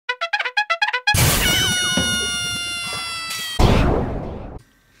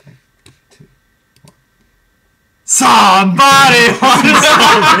Somebody once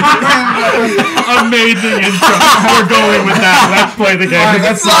amazing intro. We're going with that. Let's play the game.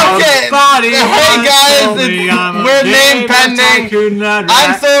 Okay. Hey guys, we're NamePending.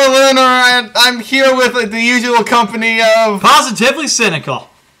 I'm Solar Lunar, and I'm here with the usual company of Positively Cynical.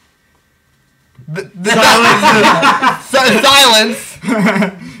 Silence.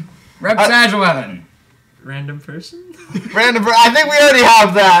 Rep Sag 11. Random person? I think we already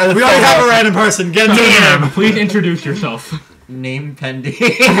have that. We already have a random person. Get into the game. Please introduce yourself. NamePending.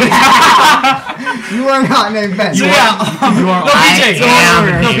 You are not NamePending. So You are. no, PJ.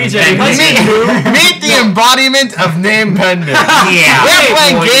 am No, PJ. Meet the embodiment of NamePending. Yeah. We're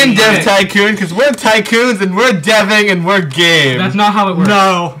playing GameDev Tycoon because we're tycoons and we're deving and we're game. That's not how it works.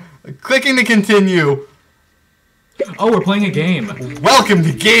 No. Clicking to continue. Oh, we're playing a game. Welcome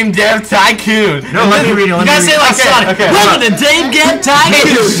to GameDev Tycoon. No, let me read it. You gotta say it like Sonic. Okay. Welcome to GameDev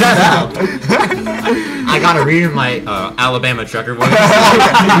Tycoon. Shut up. I gotta read in my Alabama trucker voice. No,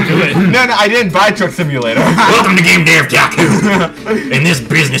 I didn't buy Truck Simulator. Welcome to GameDev Tycoon. In this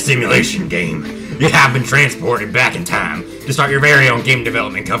business simulation game, you have been transported back in time to start your very own game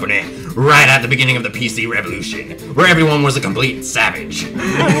development company right at the beginning of the PC revolution, where everyone was a complete savage. In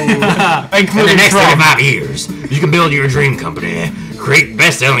the next 35 years, you can build your dream company, create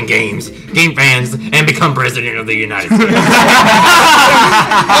best-selling games, gain fans, and become president of the United States.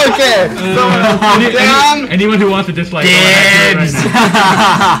 Okay, so down. Anyone who wants to dislike Dibs.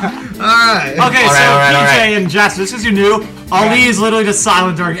 Alright. Okay, so Alright. PJ and Jess, this is your new. Ali is literally just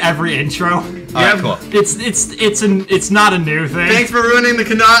silent during every intro. Alright, cool. It's not a new thing. Thanks for ruining the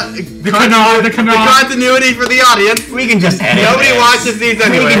continuity for the audience. We can just edit Nobody this. watches these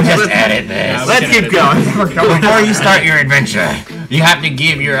anyway. We can just edit this. Let's keep going. Before you start your adventure, you have to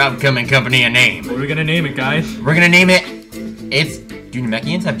give your upcoming company a name. What are we gonna name it, guys? We're gonna name it. Do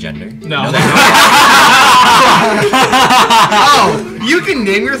Namekians have gender? No. Oh, you can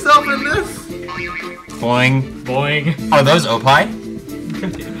name yourself in this? Boing. Boing. Are those Opie?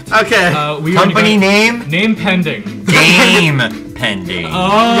 Okay. We Company name? NamePending. GamePending.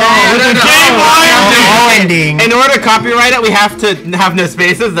 Oh. Ending. In order to copyright it, we have to have no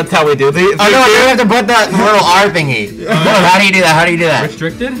spaces. That's how we do these. Oh no, you have to put that little R thingy. How do you do that?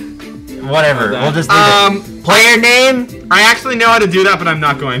 Restricted? Whatever. We'll just leave it. Player name? I actually know how to do that, but I'm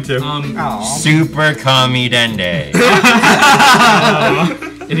not going to. Super Kami Dende.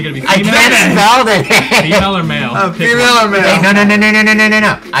 Is it gonna be I female? can't spell that. Female or male? Female or male? Hey,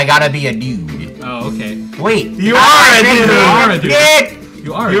 no. I gotta be a dude. Oh, okay. Wait. You are a dude. You are a dude. Dick.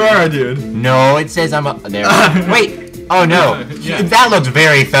 You are. You are a dude. No, it says I'm a. There. Wait. Oh no. Yeah. That looks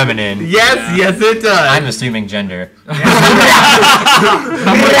very feminine. Yes, it does. I'm assuming gender.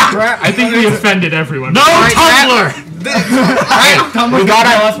 I think we offended everyone. No Tumblr. Hey, we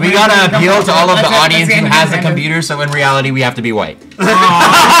gotta appeal to all of the audience who has a computer. So in reality, we have to be white. By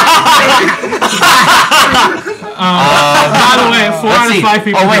the way, 4 out of 5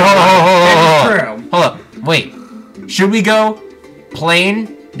 people. Oh wait, hold up. Wait, should we go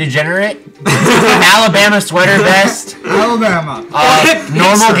plain degenerate, Alabama sweater vest, Alabama.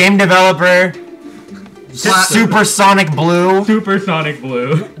 normal game developer, supersonic blue, Supersonic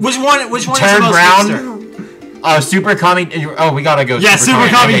Blue. Which one is the turn most brown. hipster? Super Kami. Oh, we gotta go. Yeah, Super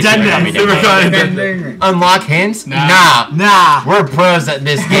Kami Dende. Super Kami Dende. NamePending. Unlock hints? Nah. Nah. We're pros at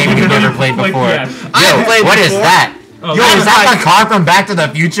this game we've never played Like, before. yes. I played What is before. that? Oh, Yo, is that the car from Back to the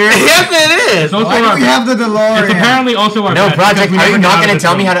Future? Yes, it is. It's also Why do our we have the It's DeLorean? apparently also our No, best, Project, because we are you never not got gonna it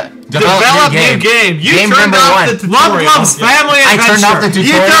tell me how to develop Develop new game? You Game turned number off one. the Love tutorial. Love's Family I Adventure. turned off the You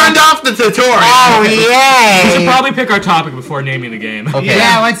tutorial. turned off the tutorial. Oh, We should yay! probably pick our topic before naming the game. Okay.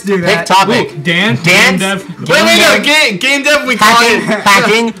 Yeah, let's do Pick that. topic. Dance? Dance? GameDev? Wait, no, Game Dev, we call Hacking. it.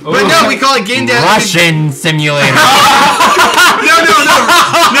 Hacking. But no, we call it Game Dev. Russian simulator.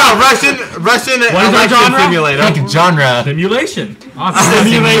 No, Russian What is our election genre? simulator. Pick genre. Simulation. Awesome.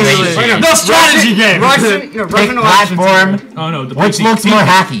 Simulation. No strategy game. Russian Pick election. platform. Oh no, the Which PC. looks more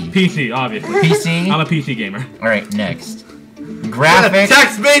hacky? PC, obviously. PC. I'm a PC gamer. Alright, next. Graphics.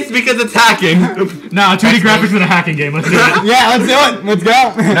 Text-based because it's hacking. Nah, 2D graphics in a hacking game. Let's do it. Yeah, let's do it. Let's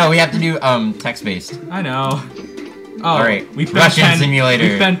go. No, we have to do text-based. I know. Oh, Alright, we spent Russian simulator.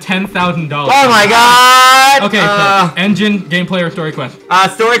 We spent $10,000. Oh my god! Okay, so engine, gameplay, or story quest?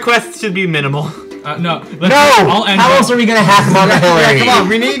 Story quests should be minimal. No. No! All engine. How else are we gonna hack Mama Hillary? Yeah, come on.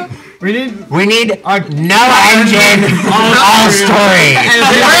 We need We need. We need no engine, all story.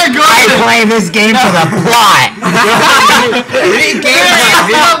 I play this game for the plot. We need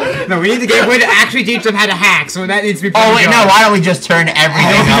gameplay. No, we need the gameplay to actually teach them how to hack. So that needs to be. Oh wait, no. Why don't we just turn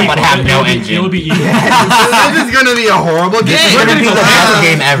everything up but have no It engine? will be easy. This is gonna be a horrible game. This is gonna be the best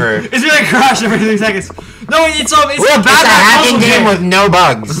game ever. It's gonna crash every 3 seconds. No, it's a Look, bad it's a hacking puzzle game with no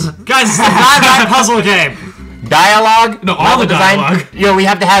bugs. Guys, it's a bad puzzle game. Dialogue? No, all the dialogue. Yo, we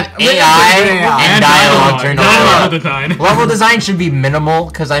have to have AI and dialogue turned Dialogue on. design. Level design should be minimal,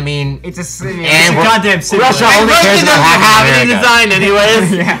 because I mean, It's a city. and a goddamn simulator. Russia only cares Russia about doesn't have hacking any America. design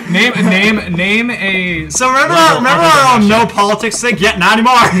anyways. Name a. So remember our no politics thing? Yeah, not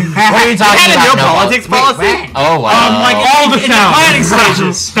anymore. What are you talking Had a about? no politics policy? Oh wow. Like all the in the sound. planning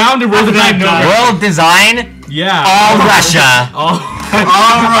stages. Sound and world design. No. World design, Yeah. all Russia. All.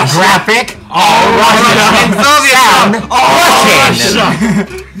 Graphic, all Russia. And Soviet Sound, Russia.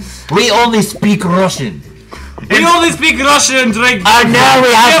 Russian. We only speak Russian. We only speak Russian and drink. Now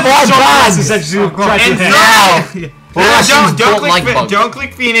we have more bugs. And Now, Russians don't like bugs. don't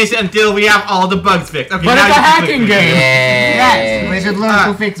click finish until we have all the bugs fixed. Okay, But now it's a you can click hacking finish. game. Yes, we should learn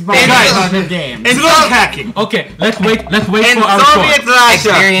to fix bugs guys. in the game. It's not hacking. Okay, let's wait In for our Soviet score. Russia,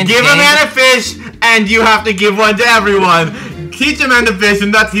 Experience give a game. man a fish, and you have to give one to everyone. Teach a man to fish,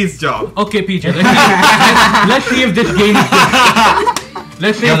 and that's his job. Okay, PJ, let's see if this game is good.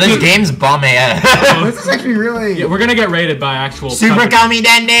 Let's see Yo, if this we- game's bomb AF. This is actually really. Yeah, we're gonna get rated by actual Super company.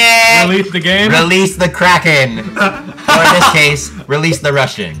 Kami Dende! Release the game. Release the Kraken. Or in this case, release the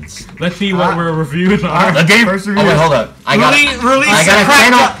Russians. Let's see what we're reviewing on. The game. First Oh review. wait, hold up. I Release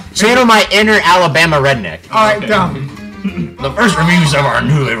gotta channel my inner Alabama redneck. Alright, Okay. go. The first reviews of our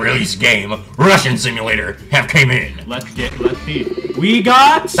newly released game, Russian Simulator, have came in. Let's see. We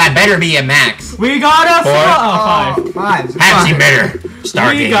got That better be a max. a 5. Five. Have seen better.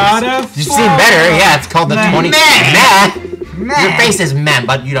 Star We games. got a You've seen better, yeah. It's called the 20. Meh. Meh. Your face is meh,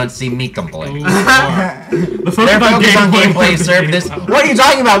 but you don't see me complain. The They're focused on gameplay service. What are you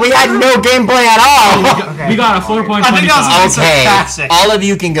talking about? We had no gameplay at all. We got a 4.25. I think that was Okay, fantastic. all of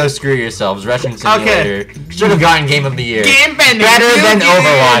you can go screw yourselves. Russian Simulator should have gotten Game of the Year. GamePending. Better New than game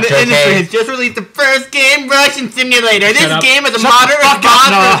Overwatch, in the industry okay? has just released the first game, Russian Simulator. This up. game is a Shut modern the fuck up,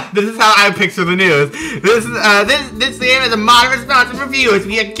 response. Noah. This is how I picture the news. This game is a modern response to reviewers.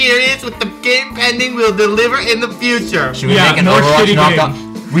 We are curious what the GamePending will deliver in the future. Should we Yeah, make an more Overwatch shitty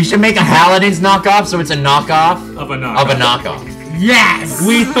knockoff? We should make a Paladins knockoff, so it's a knockoff of a of a knockoff. Yes!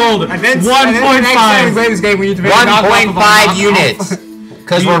 We sold And then next time we 1.5. play this game, we need to make a knockoff of a 1.5 knockoff. units.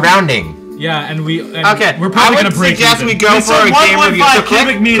 Because we're rounding. Yeah, and Okay, we're I probably would gonna break suggest even. we go We for sold a game review. 1.5 So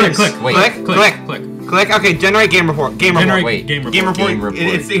cubic meters. Click. Wait. Click. Okay, generate game report. Game Generate report. Wait. game report. Game report. Game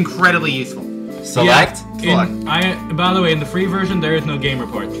report. It's incredibly useful. Select. By the way, in the free version, there is no game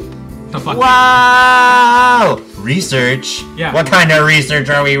report. So fuck. Wow! Research? Yeah. What kind of research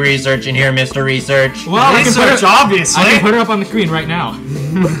are we researching here, Mr. Research? Well, I can put Research, it. obviously. I can put it up on the screen right now.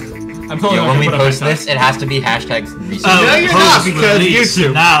 I'm totally Yo, not when we gonna put it up post next this, it has to be hashtag research. No, you're not, because Post-release YouTube.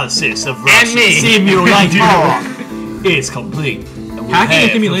 analysis of And Russian me. simulator is complete. And we Hacking and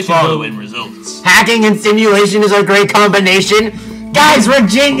have simulation the following results. Hacking and simulation is a great combination. Guys, we're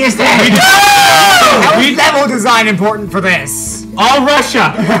geniuses! How is level design important for this? All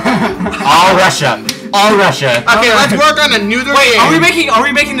Russia. All Russia. All Russia. Okay, let's work on a new game. Wait, are we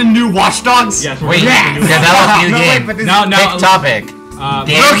making the new Watch Dogs? Yes. Wait, Yes. develop new No, wait, game. but this Now, Pick topic. Game.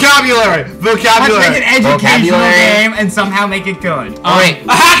 Vocabulary. let's make Vocabulary. an educational Vocabulary. game and somehow make it good. Oh, wait.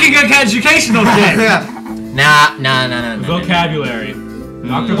 A hacking educational game. Nah. Vocabulary.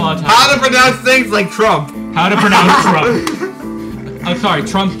 Dr. Law. How to pronounce things like Trump. How to pronounce Trump. Oh, sorry,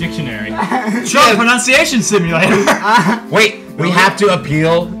 Trump's dictionary. Trump pronunciation simulator. Wait, we have to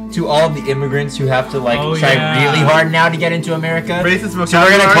appeal to all the immigrants who have to try yeah. really hard now to get into America. Racist So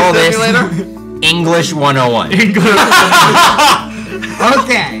we're gonna call vocabulary this simulator. English 101.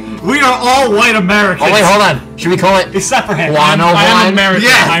 Okay. We are all white Americans. Oh wait, hold on. Should we call it Except for him. 101? I am American.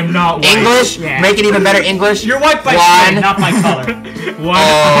 Yeah. I'm not white. English? Yeah. Make it even better English. You're white by One. shade, not by color.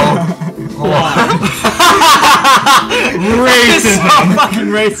 It's so Racism. fucking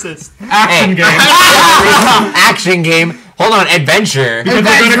racist. Action game. Action game. Hold on, adventure. No, it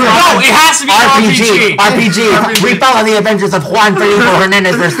has to be RPG. RPG. RPG. We follow the adventures of Juan Felipe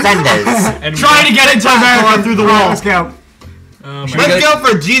Hernandez Resendez. And Trying to get into America through the Let's wall. go. oh my Let's go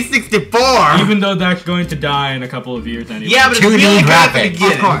for G64. Even though that's going to die in a couple of years anyway. Yeah, but it's 2D really good at the graphics.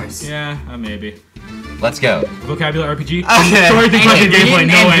 beginning. Of course. Yeah, maybe. Let's go. Vocabulary RPG. Okay. Sorry to fucking gameplay.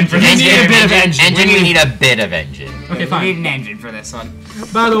 No end for this. We need a bit of engine. Engine, we need a bit of engine. Okay, We fine. need an engine for this one.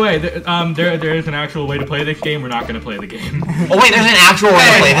 By the way, there is an actual way to play this game. We're not gonna play the game. Oh wait, there's an actual way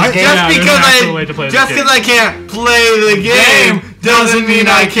to play this game. Yeah, there's an actual way to play this Just game. because I can't play the game doesn't mean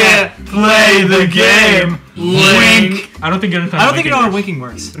I can't play the game. Wink. I don't think I don't think you know how winking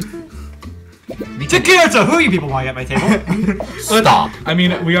works. Takirito, who you people want at my table? Stop. I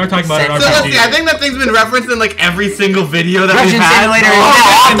mean, we are talking about an So let's RPG. see, I think that thing's been referenced in like every single video that Russian we've had. Simulator is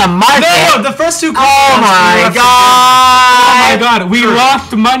now on the market. No, the first two. Oh my Oh god! my god, we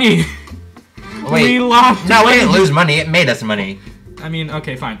lost money. We Wait, lost no, we money. didn't lose money. It made us money. I mean,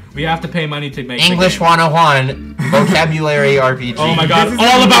 okay, fine. We have to pay money to make English the game. 101, vocabulary RPG. Oh my god,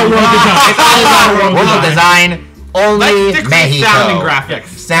 all about world design. It's all about world World design. design, only Let's stick to Mexico. sound and graphics.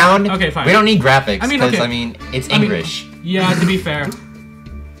 Sound? Okay, fine. We don't need graphics, I mean, because, okay. I mean, it's I mean- English. Yeah, to be fair.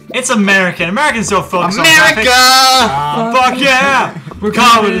 It's American. Americans don't focus on America! graphics. Fuck yeah! We're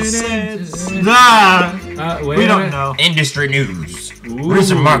Common sense. Nah. Wait We a don't minute. know. Industry news. Ooh.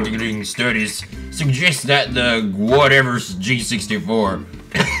 Recent marketing studies suggest that the whatever's G64.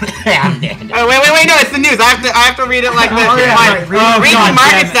 I'm dead. Oh, wait, no, it's the news. I have to read it like this. Oh, yeah, right. Recent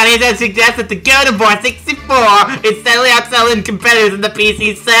market studies that suggest that the Commodore 64 is steadily outselling competitors in the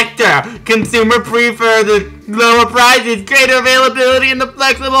PC sector. Consumer prefer the lower prices, greater availability, and the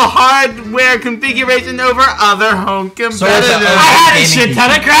flexible hardware configuration over other home competitors. I had a shit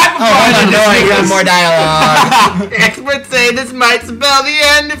ton of crap before Oh, I did no, you have this. more dialogue. Experts say this might spell the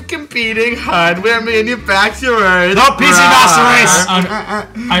end of competing hardware manufacturers. No PC Master Race. But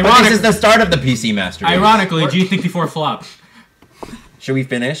this Ironic, is the start of the PC Master Race. ironically, G64 flopped. Should we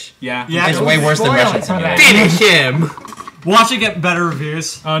finish? Yeah. Yeah. It's way worse than Spoil Russian it. Simulator. Finish him. Watch it get better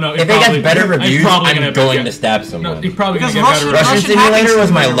reviews. Oh no. If it gets better reviews, I'm gonna going to get, stab No, someone. it's probably gonna Because get better. Russian- Russian Russian Simulator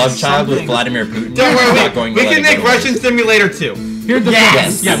was my hacking love simulator child with something. Vladimir Putin. Don't I'm not worry, going we to let can it make go away. Russian Simulator 2. Here's the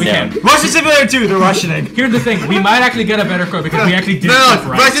Yes. thing. Yeah, we No. can. Russian Simulator 2, they're Russianing. Here's the thing. We might actually get a better score because we actually did No, stuff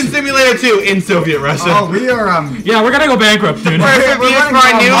right. Russian Simulator 2 in Soviet Russia. Oh, we are Yeah, we're gonna go bankrupt soon. Reviews for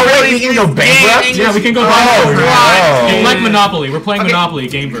our new Oh, wait, we release can go bankrupt? Yeah, we can go Oh, bankrupt. no. It's like Monopoly. We're playing Monopoly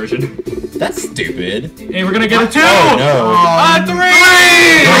game version. That's stupid. Hey, we're gonna get a 2! Oh no. 3!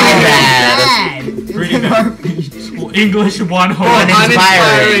 Pretty bad. Pretty bad. English 1 home. Uninspiring.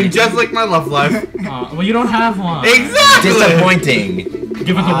 Uninspiring, just like my love life. Well, you don't have one. Exactly. Disappointing.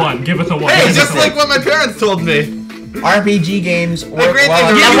 Give us a 1. Give us a 1. Hey, Give us just a like what my parents told me. RPG games work great well.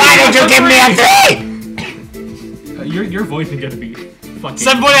 thing to Then do. why did you give me a 3? Your voice is gonna be fucking.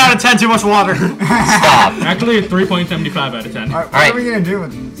 7 out of 10, too much water. Stop. Actually, a 3.75 out of 10. What Alright. are we gonna do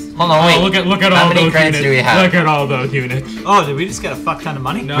with this? Hold on, wait. Oh, look at How all many those credits units. do we have? Look at all those units. Oh, did we just get a fuck ton of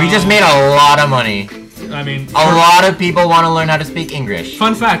money? No. We just made a lot of money. I mean, A lot of people want to learn how to speak English.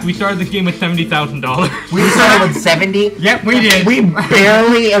 fun fact: we started this game with $70,000. We started with 70. Yep, we did. We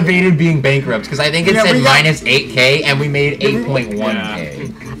barely evaded being bankrupt because I think it Yeah, said we got- minus 8K and we made 8.1K.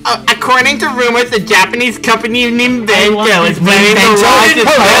 According to rumors, the Japanese company want NamePending is to- planning to Hold launch its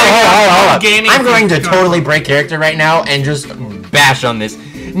on. gaming I'm going to system. totally break character right now and just bash on this.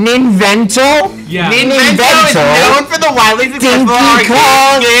 Ninvento? Yeah. NamePending is known for the widely successful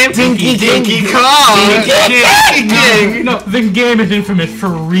arcade game Dinky Kong. Dinky King. No, the game is infamous for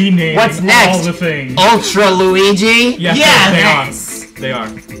renaming What's next? all the things. Ultra Luigi? Yes, Yes. they are.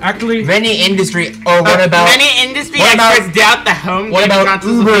 Actually, Many industry. Oh, what about? Many industry what about- experts doubt the home what game about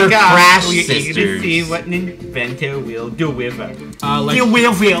consoles will Uber pick up. Crash We're eager to Sisters? see what Nintendo will deliver.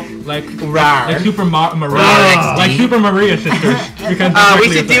 like Wheel. like Rawr. like Super Maria, Rawr. like Super Maria sisters. You can We directly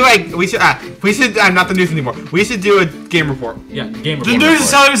should do affect- we should I'm not the news anymore. We should do a game report. yeah game The report. news is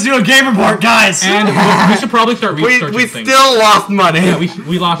telling us to do a game report, guys. And we should probably start We researching things. still lost money. Yeah,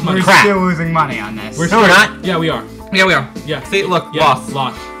 we lost money. We're Crap. still losing money on this. We're No, we're still- not. Yeah, we are. Yeah, we are. Yeah. See, look, Yeah, lost.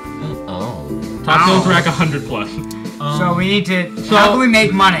 Oh. Top Skills rack 100 plus. So we need to. So- how do we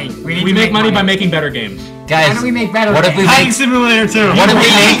make money? We to make money by making better games. How Guys, do we make better? what if we games? Hacking make... Simulator 2. What if we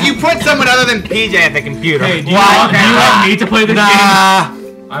make... You put someone other than PJ at the computer. Hey, do you, Why? want, do you want me to play this Nah.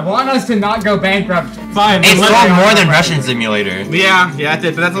 I want us to not go bankrupt. game? Fine. It's let's- called more than Russian Simulator. Yeah, that's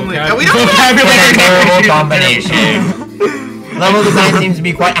it. But that's only. Okay. We don't It's a terrible combination. Level design seems to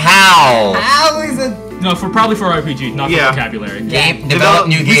be quite... How? How is it? No, probably for RPGs, not Yeah. for vocabulary. Game, develop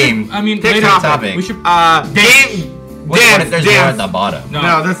new game. I mean, Pick later topic. we should. Game. What if there's more at the bottom?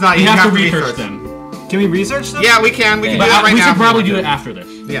 No, that's not. We You have to have to research research. them. Can we research them? Yeah, we can. We can Yeah. do that right we now. should probably do it after this.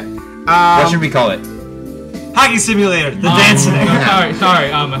 Yeah. What should we call it? Hacking Simulator, the dancing. No,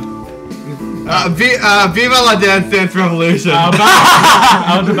 sorry. Viva la Dance Dance Revolution.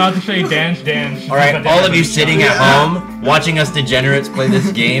 I was about to say Dance Dance. Alright, all of you sitting at home, watching us degenerates play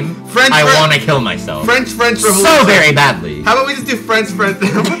this game, I want to kill myself. French Revolution. So very badly. How about we just do French?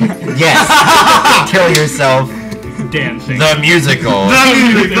 Yes. Kill yourself. Dancing. The musical.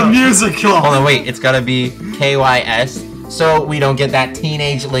 The musical. Hold on, wait. It's gotta be KYS, so we don't get that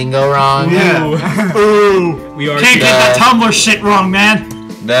teenage lingo wrong. Yeah. Ooh. We are Can't get that Tumblr shit wrong, man.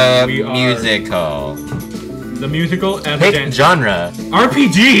 The We are- musical. the musical and the Pick dance. genre.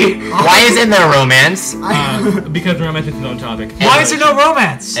 RPG. Why isn't there romance? Because romance is its own topic. Why is there no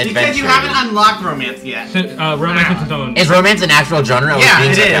romance? Because you haven't unlocked romance yet. Romance is its own. Is romance an actual genre? Or Yeah,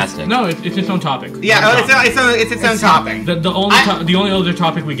 being it is. sarcastic? No, it's its own topic. Yeah, it's its own topic. The only other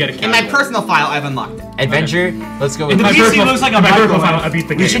topic we get is In my personal file, I've unlocked it. Adventure? Let's go with The my PC personal- looks like a in my personal microwave. file, I beat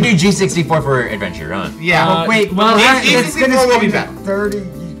the game. We should do G64 for adventure, huh? Yeah. Wait, well, it's gonna will be spend better. 30.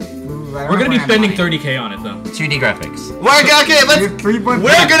 We're gonna be spending 30K on it though. 2D graphics. We're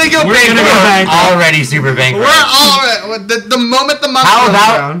gonna go bankrupt. Already super bankrupt. We're all the moment the month How comes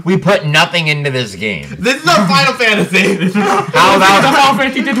about around. we put nothing into this game? This is our Final Fantasy. How The about Final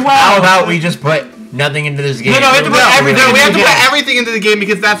Fantasy did well. how about we just put nothing into this game? No, we have to put everything. No, We have to put everything into the game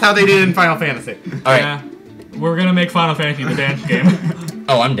because that's how they did it in Final Fantasy. All right. Yeah. We're gonna make Final Fantasy the dance game.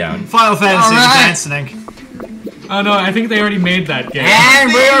 Oh, I'm down. Final Fantasy Alright. dancing. Oh no, I think they already made that game.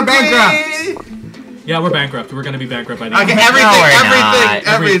 And we are bankrupt. Yeah, we're bankrupt. We're gonna be bankrupt by the Okay, end.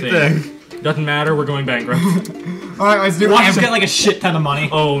 everything. Doesn't matter, we're going bankrupt. Alright, let's do Watch us it. get like a shit ton of money.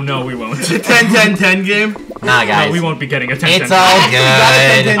 Oh no, we won't. 10-10-10 game. Nah, guys. No, we won't be getting a 10 It's 10. all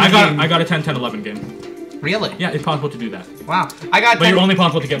good. I got a 10-10-11 game. Really? Yeah, it's possible to do that. Wow. I got. But you're only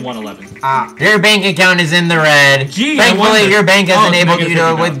possible to get 111. Your bank account is in the red. Gee, I Thankfully, wonder. your bank has Oh, it's enabled you to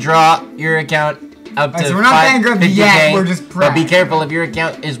negative $50. withdraw your account up to Alright, so we're not bankrupt 50K, yet, we're just But be proud. careful, if your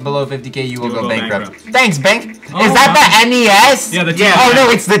account is below 50K, you will will go go bankrupt. bankrupt. Thanks, bank. Oh, is that the NES? Yeah, the Yeah. Oh no,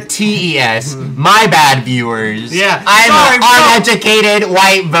 it's the TES. My bad, viewers. Yeah. I'm Sorry, an uneducated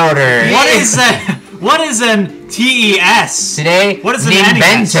white voter. What is that? What is an TES? Today, What is an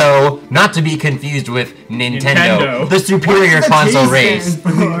Nintendo, not to be confused with Nintendo, Nintendo. the superior What does the console T race. stand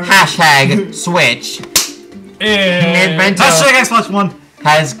for? Hashtag Switch. Nintendo Hashtag Xbox One.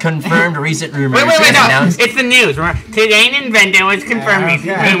 has confirmed recent rumors Wait, and no. announced. It's the news. Today, Nintendo has confirmed recent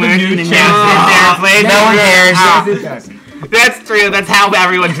Okay. rumors The and news announced that they're playing. No one cares. Yes, it does. That's true. That's how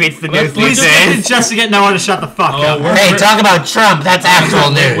everyone treats the news Let's these We just did it days. just to get Noah to shut the fuck Oh, up. Hey, talk about Trump. That's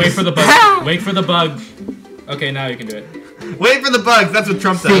actual news. Wait for the bug. Wait for the bug. Okay, now you can do it. Wait for the bugs. That's what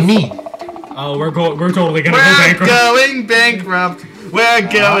Trump says. Fini. Oh, we're totally gonna go We're bankrupt. going bankrupt. We're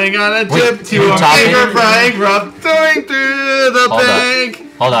going on a Wait, trip you to a talking? bankrupt. Going through the Hold up. bank.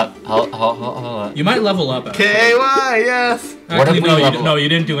 Hold up. You might level up. Actually. KYS. What if we no, level no, up? you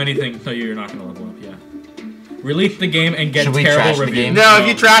didn't do anything, so you're not gonna level up. Yeah. Release the game and get Should we trash terrible the reviews. game? No, if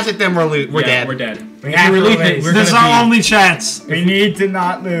you trash it, then we're Yeah, dead. We're dead. We If have you to release it, release. we're This is gonna our be. only chance. We need to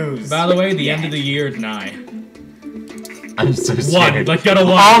not lose. By the way, the end of the year is nigh. I'm so One. scared. Let's get a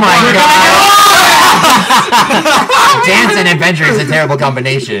one. Oh my god! Dance and adventure is a terrible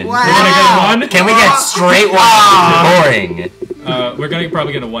combination. We're gonna get a one. Can we get straight one? Boring. We're gonna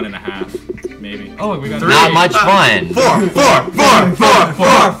probably get a 1.5, maybe. Oh, we got Not much fun. Four.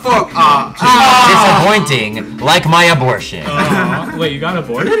 Disappointing, like my abortion. Wait, you got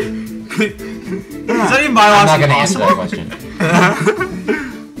aborted? Is that even I'm not biologically gonna answer possible? that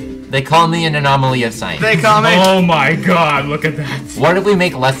question. They call me an anomaly of science. They call me. Oh my god, look at that. What if we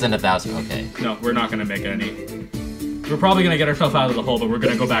make less than 1,000? Okay. No, we're not gonna make any. We're probably gonna get ourselves out of the hole, but we're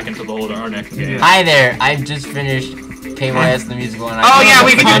gonna go back into the hole to our next game. Hi there. I've just finished KYS the musical, and Oh yeah,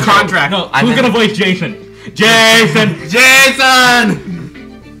 we can do contract. No, I'm who's in- gonna voice Jason? Jason! Jason.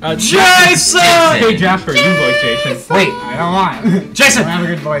 Jason! Hey Jasper, you voice Jason. Wait. I don't want it. Jason! I don't have a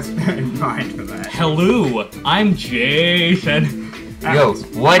good voice in mind for that. Hello, I'm Jason. Yo,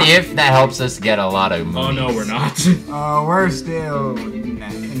 what if that helps us get a lot of movies? Oh no, we're not. We're still in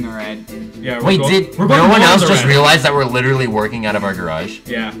the red. Yeah, we're Wait, going, did we're no going one more else the just red. realize that we're literally working out of our garage?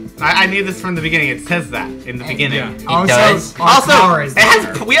 Yeah. I need this from the beginning. It says that in the beginning. Yeah. Also, does. our car is it has.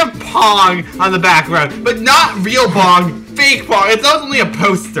 there. We have Pong on the background, but not real Pong, fake Pong. It's only a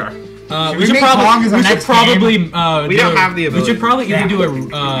poster. we make Pong as our we should next probably We don't have the We ability. should probably either Yeah. do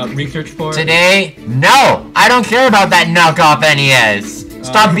a research for it. Today, no! I don't care about that knockoff NES!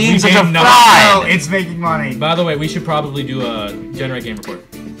 Stop being we such a game no- No, fraud! it's making money. By the way, we should probably do a generate game report.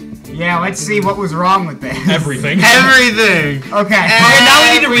 Yeah, let's see what was wrong with this. Everything. Everything. Okay. And now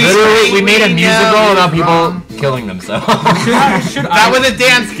we need to Literally, we made a know musical about wrong. people killing themselves. Should That was a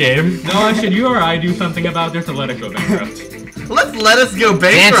dance game. No, should you or I do something about this and let it go bankrupt? let us go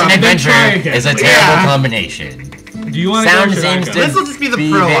Dance and bankrupt. adventure is a terrible combination. Do you want to Sound go? Or should I seems go? to- This will just be the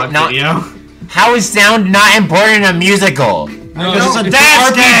Be prologue not- video. How is sound not important in a musical? No, It's a it's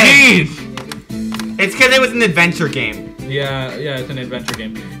dance RPG. It's because it was an adventure game. Yeah, it's an adventure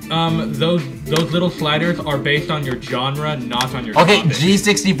game. Those little sliders are based on your genre, not on your Okay, topic.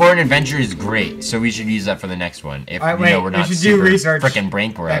 G64 and adventure is great, so we should use that for the next one. If Alright, you wait, know we're we not should do super research. frickin'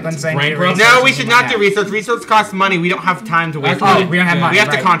 bankrupt. Everyone's saying Rank do round? research No, we and should then not do research. Research costs money. We don't have time to waste. Actually, it. We don't have money. We have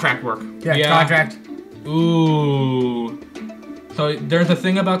to right. contract work. Yeah, Yeah. contract. Ooh. So there's a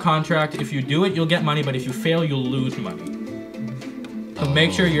thing about contract. If you do it, you'll get money, but if you fail, you'll lose money. So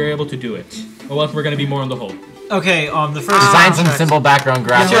make sure you're able to do it, or else we're gonna be more on the hole. Okay, the first. Design some simple background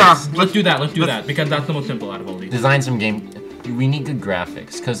graphics. Sure. Let's do that. Let's do that because that's the most simple out of all these. Design some game. We need good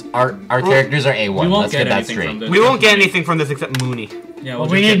graphics because our characters are A1. We won't Let's get get that anything straight. from this. We won't get anything from this except Mooney. Yeah, Well, we'll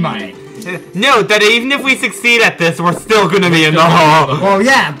we just need get money. Note that even if we succeed at this, we're still gonna be in the hole. Well,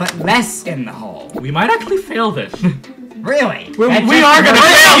 yeah, but less in the hole. We might actually fail this. Really? We That's are just-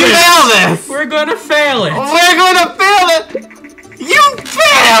 gonna fail this. We're gonna fail it. We're gonna fail it. You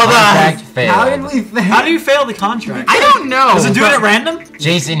failed Contract us. failed. How did we fail? How do you fail the contract? I don't know. Is it doing it at random?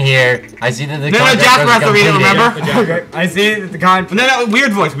 Jason here. I see that the No, contract Jasper was has to read it, completed. remember? Okay, I see that the contract. No,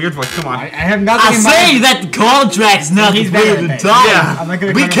 weird voice, come on. I have nothing I in say mind. that the contract's not He's better completed than in me. time. Yeah. I'm not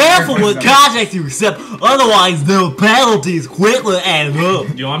gonna Be come in careful here what first, contract you accept, otherwise no penalties quickly add up.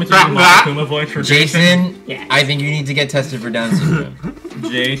 Do you want me to do my Kuma voice for Jason, Yeah. I think you need to get tested for Down syndrome.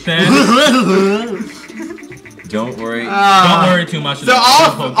 Jason? Don't worry. Don't worry too much. So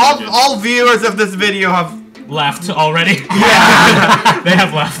all viewers of this video have left already. Yeah, they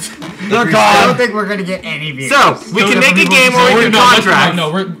have left. I don't think we're gonna get any views. So we can make a game where we can contract. No,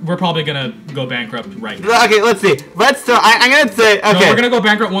 we're probably gonna go bankrupt right now. Okay, let's see. Let's. I'm gonna say. Okay. No, we're gonna go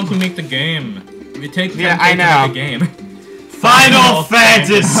bankrupt once we make the game. It takes 10 Yeah, I days to know. make a game. Final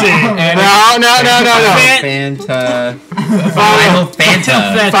Fantasy! And No. Fanta. Final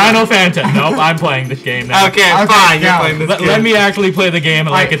Fanta. Final Fanta. Nope, I'm playing this game now. Okay, Okay, fine. You're go. playing this Let, game. let me actually play the game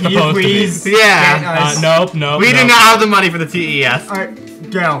like it's Can you supposed to be. please Yeah. get us- Nope. We do not have the money for the TES. Alright,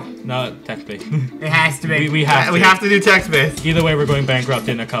 go. No, text based. It has to be. we have to. We have to do text based. Either way, we're going bankrupt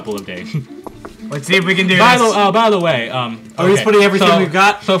in a couple of days. Let's see if we can do By this. the way, Are we just putting everything we've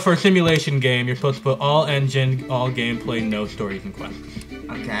got? So for a simulation game, you're supposed to put all engine, all gameplay, no stories and quests.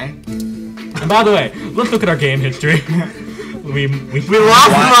 Okay. And by the way, let's look at our game history. we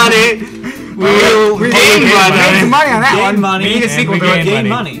lost money. We gained Make money. some money on that Gain one. money. We need a and sequel we to it. gain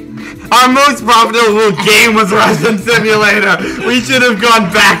money. money. Our most profitable game was Russian Simulator. We should have gone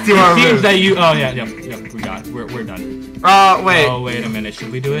back to our Seems roots. that you. Oh yeah, we got it. We're done. Wait. Oh wait a minute,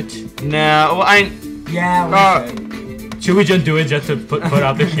 should we do it? No, well, Yeah, we should. Should we just do it just to put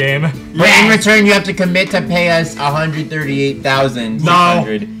out this game? But in return, you have to commit to pay us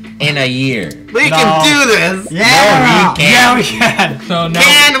 $138,600 in a year. we can do this. Yeah, No, we can. So now.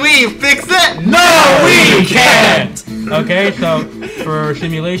 Can we fix it? No, we can't. Okay, so for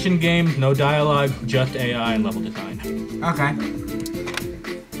simulation games, no dialogue, just AI and level design. Okay.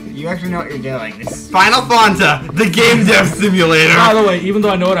 You actually know what you're doing. This Final Fanta, the game dev simulator. By the way, even though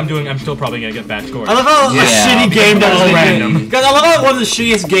I know what I'm doing, I'm still probably gonna get bad scores. I love how Yeah. a shitty game dev all is random. making. Guys, I love how one of the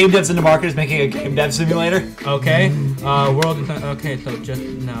shittiest game devs in the market is making a game dev simulator. Okay, world design. Okay, so just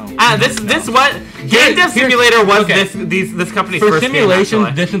no. This what game dev simulator was okay. this company's For first simulation, game.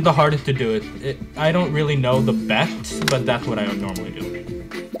 Actually. this is the hardest to do. I don't really know the best, but that's what I would normally do.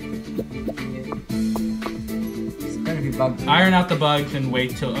 is gonna be bugged. Iron out the bugs and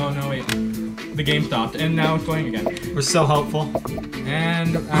wait till. Oh no, wait. The game stopped, and now it's going again. We're so hopeful.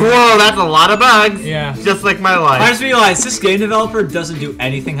 And Whoa, that's a lot of bugs. yeah, Just like my I life. just realized this game developer doesn't do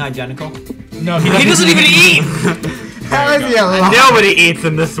anything hygienical. no, He doesn't even eat! How is he alive? Nobody eats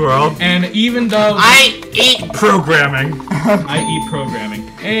in this world. And even though I eat programming. I eat programming,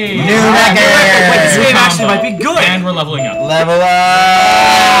 hey, New Wait, this record! game actually might be good! and we're leveling up. Level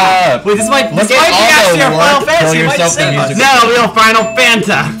up! Wait, this might Look be at all actually the our Final work. Fantasy. Kill It might yourself the save us. music. No, real Final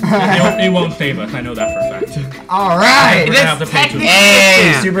Fanta. It won't save us. I know that for a fact. Alright. We're gonna have to pay technically- to-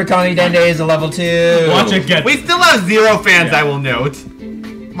 Hey, Yeah. Super Connie Dende is a level 2. Watch it get. We still have 0 fans, Yeah. I will note.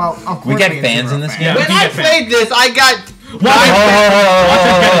 Well, of course We get get fans zero in this fans. game? Yeah. When I get fans. played this, I got Hold up.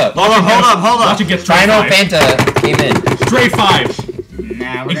 Hold up. Watch it get straight Final fives. Fanta came in. Straight fives.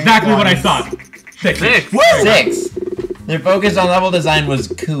 Nah, we're Exactly gonna what I go thought. Six. 6. Their focus on level design was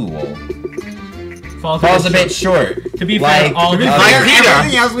cool. Falls a bit short. To be Like fair, all of it. other- Like Peter.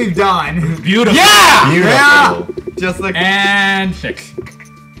 Everything else we've done. Beautiful. Yeah! Beautiful. Just like And 6.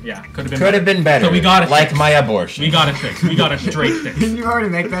 Yeah, could have been. Could have been better. So we got a like 6. my abortion. We got a 6. We got a straight 6. Didn't you already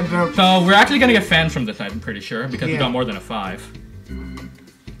make that joke? So we're actually gonna get fans from this, I'm pretty sure, because we Yeah. got more than a 5.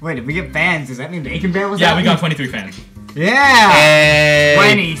 Wait, if we get fans, does that mean they can bail us Yeah, out? we got 23 fans. Yeah! Hey,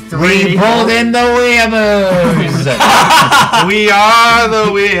 23. we pulled in the weeaboos. We are the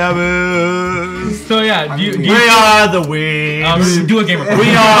weeaboos. So yeah, do you We are the weebs. do a game report. We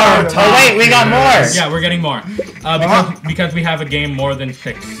are. Oh wait, we got more. Yeah, we're getting more. Because we have a game more than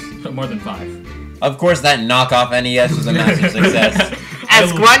 6, so more than 5. Of course, that knockoff NES was a massive success.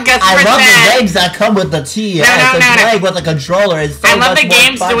 As one customer I love the said, games that come with the TS. No. Playing with a controller is so I love much the more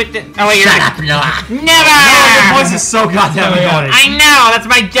games fun. with the. Oh wait, you're Shut right. up, Noah. Your Never. voice is so goddamn Oh, yeah. annoying. I know. That's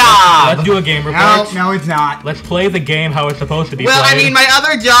my job. Let's do a game No, report. no, it's not. Let's play the game how it's supposed to be Well, I played. mean, my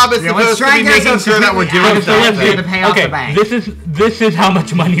other job is Yeah, let's supposed to try be and get making ourselves sure that we're completely doing out So let's something. do the pay off the bank. this is how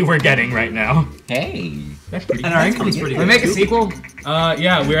much money we're getting right now. Hey. That's pretty And our income's pretty Can we good. make a sequel?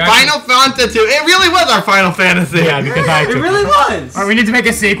 Yeah, we're actually... Final Fantasy 2. It really was our Final Fantasy. Yeah, because I It took... really was. Alright, we need to make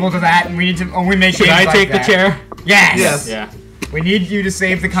a sequel to that, and we need to only make Should games I like take the that. chair? Yes! Yes. Yeah. We need you to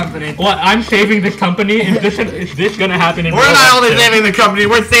save the company. What? I'm saving this company? Is this gonna happen in We're real not life only too? saving the company,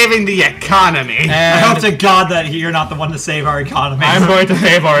 we're saving the economy. I hope And to God that you're not the one to save our economy. I'm going to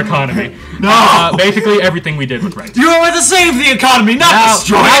save our economy. No! Basically, everything we did was right. You want to save the economy, not Now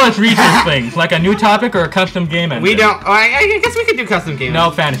destroy let's research things, like a new topic or a custom game engine. We don't. Oh, I guess we could do custom games.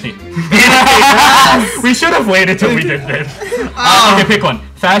 No, fantasy. We should have waited till we did this. Okay, pick one.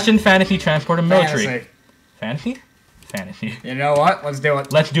 Fashion, fantasy, transport, and military. Fantasy. Fantasy? Fantasy. You know what? Let's do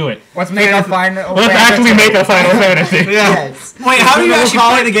it. Let's do it. Let's make a final. Let's actually make a Final Fantasy. Yeah. Yes. Wait, how do you actually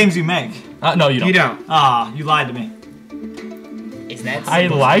play the games you make? No, you don't. You don't. Ah, you lied to me. Is that I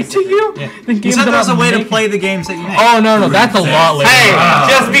lied to you? Yeah. The You game's said there's a about way to making- play the games that you make. Oh, no, that's a lot later. Hey,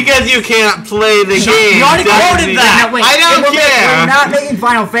 just because you can't play the game. you already doesn't quoted mean- that. No, wait, I don't we're care. not making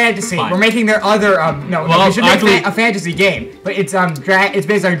Final Fantasy. Fine. We're making their other. Well, we should make actually- a fantasy game, but it's it's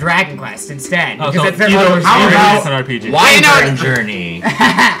based on Dragon Quest instead. Oh, because so it's their either other it's series. either an RPG. Wyvern Journey.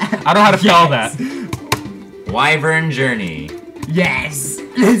 I don't know how to spell that. Wyvern Journey. Yes.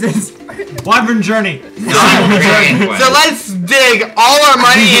 This is. Wyvern Journey. Dragon Quest. So let's dig all our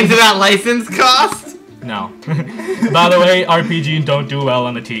money into that license cost. No. By the way, RPG don't do well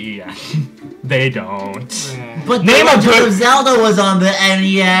on the TES. They don't. But Name a Legend good- of Zelda was on the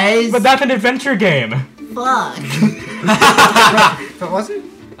NES. But that's an adventure game. Fuck. So it wasn't.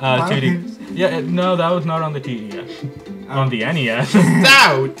 2D. Yeah, no, that was not on the TES. On the NES.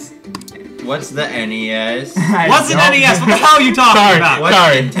 Stout. What's the NES? What's an NES? What the hell are you talking Sorry, about? What?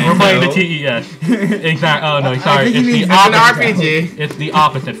 sorry. Nintendo? We're playing the TES. Exactly. Oh no, sorry. think he It's means the it's An opposite. RPG. It's the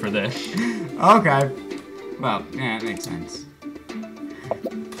opposite for this. Okay. Well, yeah, it makes sense.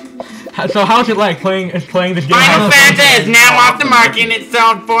 So how's it like playing this game? Final Fantasy is now off the market and it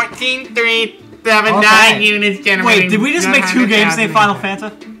sold 14,379 Okay. units generating. Wait, did we just make 2 games named Final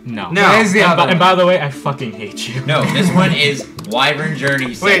Fantasy? No. No. Where's the other And one? by the way, I fucking hate you. No, this one is Wyvern Journey.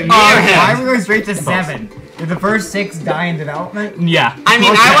 Wait, Second. near Why are him. we going straight to 7? Did the first 6 die in development? Yeah. I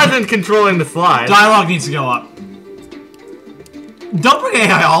mean, Okay. I wasn't controlling the slide. Dialogue needs to go up. Don't bring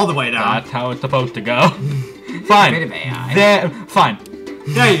AI all the way down. That's how it's supposed to go. Fine. Bit of AI. Fine.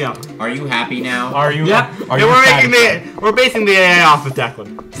 There you go. Are you happy now? Are you? Yep. Are And you we're basing the AI off of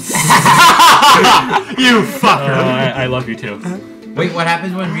Declan. You fucker. I love you too. Wait, what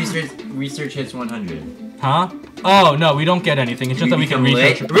happens when research hits 100? Huh? Oh no, we don't get anything. It's just that we can become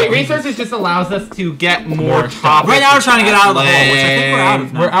research. lit. Research just allows us to get more More topics. stuff. Right now we're trying to get out of the hole, which I think we're out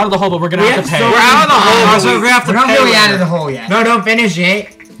of now. We're out of the hole, but we're gonna have to pay. We're out of the hole. Oh, so we're gonna have to We're not pay really later. out of the hole yet. No, don't finish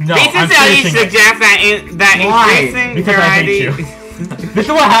it. No, I'm Research studies finishing it. suggest that Why? increasing Because I hate variety. This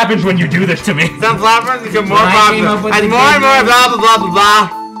is what happens when you do this to me. Some platforms become more When I came popular. up with And the more and more game- blah blah blah blah blah.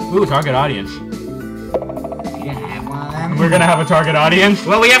 Ooh, target audience. You have one. We're gonna have a target audience.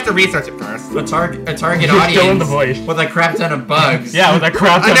 Well, we have to research it first. A target You're still in audience the voice. with a crap ton of bugs. Yeah, with that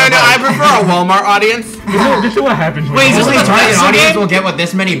crap. No, I prefer a Walmart audience. This is what happens when Wait, you is Only this the a target Bethesda audience game? will get with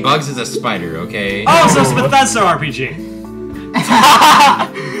this many bugs as a spider, okay? Oh, so it's Bethesda RPG.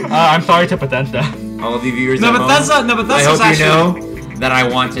 I'm sorry to Bethesda. All of the viewers No, at home, Bethesda. No, I Bethesda's hope you actually. know that I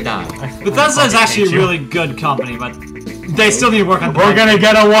want to die. Bethesda is I fucking actually hate a you. really good company, but they still need to work on. We're gonna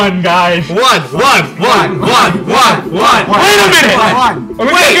get a 1, guys. One. Wait a minute! One. Are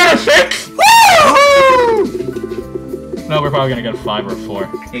we gonna get a 6? No, we're probably gonna get a 5 or a 4.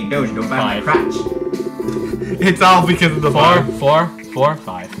 Hey, Doge, don't buy my 5. crotch. It's all because of the 4, bar. 4,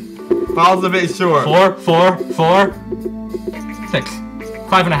 5. Falls a bit short. 4, 6.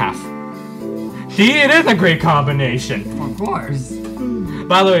 5.5. See, it is a great combination. Of course.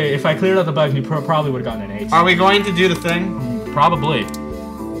 By the way, if I cleared out the bugs, we probably would have gotten an 8. Are we going to do the thing? Probably.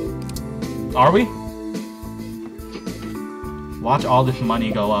 Are we? Watch all this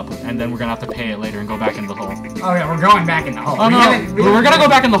money go up, and then we're gonna have to pay it later and go back in the hole. Oh yeah, we're going back in the hole. Oh no, we're gonna go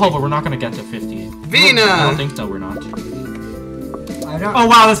back in the hole, but we're not gonna get to 50. Vina! I don't think so, we're not. I don't. Oh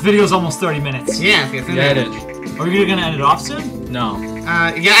wow, this video is almost 30 minutes. Yeah, it's Yeah, it is. Are we gonna end it off soon? No.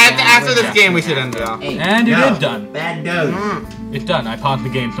 After this game, we should end it off. Hey, And it no. is done. Bad nose. It's done. I paused the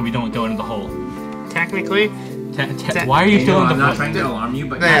game so we don't go into the hole. Technically. Why are you still in the I'm not hole? trying to alarm you,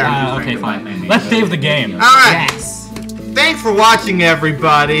 but There. Okay, fine. Let's save the game. Alright. Yes. Thanks for watching,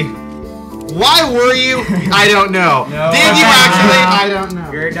 everybody. Why were you? I don't know. No. Did you actually? I don't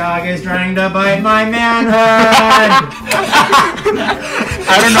know. Your dog is trying to bite my manhood.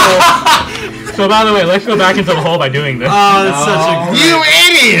 I don't know. So by the way, let's go back into the hole by doing this. Oh, that's such a great... You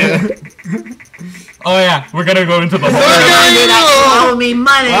idiot! Oh yeah, we're gonna go into the hole. Owe me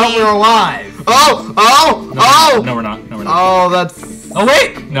money. Well, we're alive. Oh! No, we're not. No, we're not. Oh, that's. Oh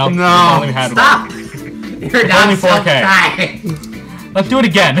wait! No. No. we've only had Stop. one. You're Only not so 4K. tight. Let's do it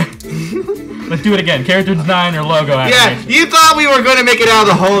again. Let's do it again. Character design or logo Yeah, animation. you thought we were going to make it out of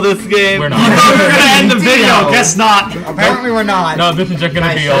the hole this game. We're I not. thought we were gonna end the video. Guess not. Apparently we're not. No, this is just gonna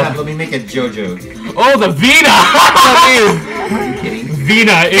Guys, be shut up. all. Let me make a JoJo. Oh, the Vina! Are you kidding?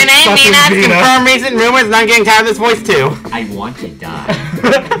 Vina, it's Can name fucking Vina Vina. confirm recent rumors and I'm getting tired of this voice too. I want to die.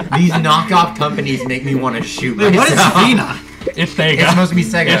 These knockoff companies make me want to shoot Wait, what is myself. Vina? It's It's Sega. supposed to be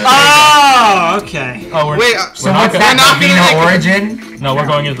Sega. It's- Oh, okay. Oh, we're, Wait, we're So not what's gonna- that? not The gonna Vina make- origin? No, we're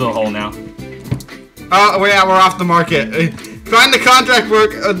going into the hole now. Oh, wait, we're off the market. Find the contract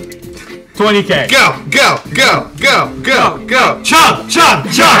work. 20K. Go! Chug, chug,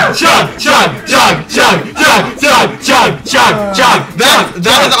 chug, chug, chug, chug, chug, chug, chug, chug, chug, chug.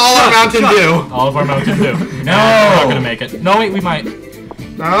 That is all our Mountain Dew. All of our Mountain Dew. No, we're not gonna make it. No, wait, we might.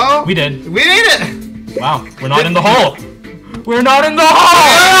 No? We did. We made it! Wow, we're not in the hole. We're not in the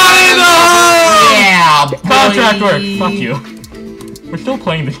hole. Yeah, Contract work. boy. Fuck you. We're still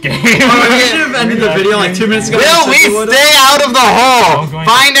playing this game. We should have ended the video like 2 minutes ago. Will we stay out of the hole? I'm going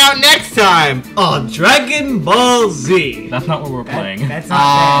Find out next time. Oh, Dragon Ball Z. That's not what we're playing. That's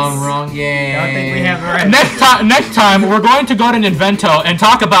not this. Wrong game. I don't think we have the right. Next time, we're going to go to Invento and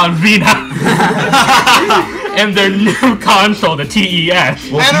talk about Vina and their new console, the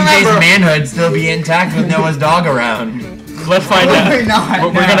TES. Will And TJ's remember- manhood still be intact with Noah's dog around? Let's find out. We're not,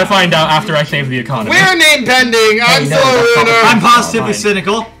 We're no. gonna find out after I save the economy. We're name pending. I'm no, so that's not- Lunar. I'm positively Fine.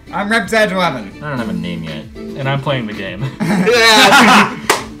 cynical. I'm RepZedge11. I don't have a name yet. And I'm playing the game. Yeah.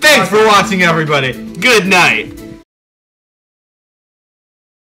 Thanks for watching, everybody. Good night.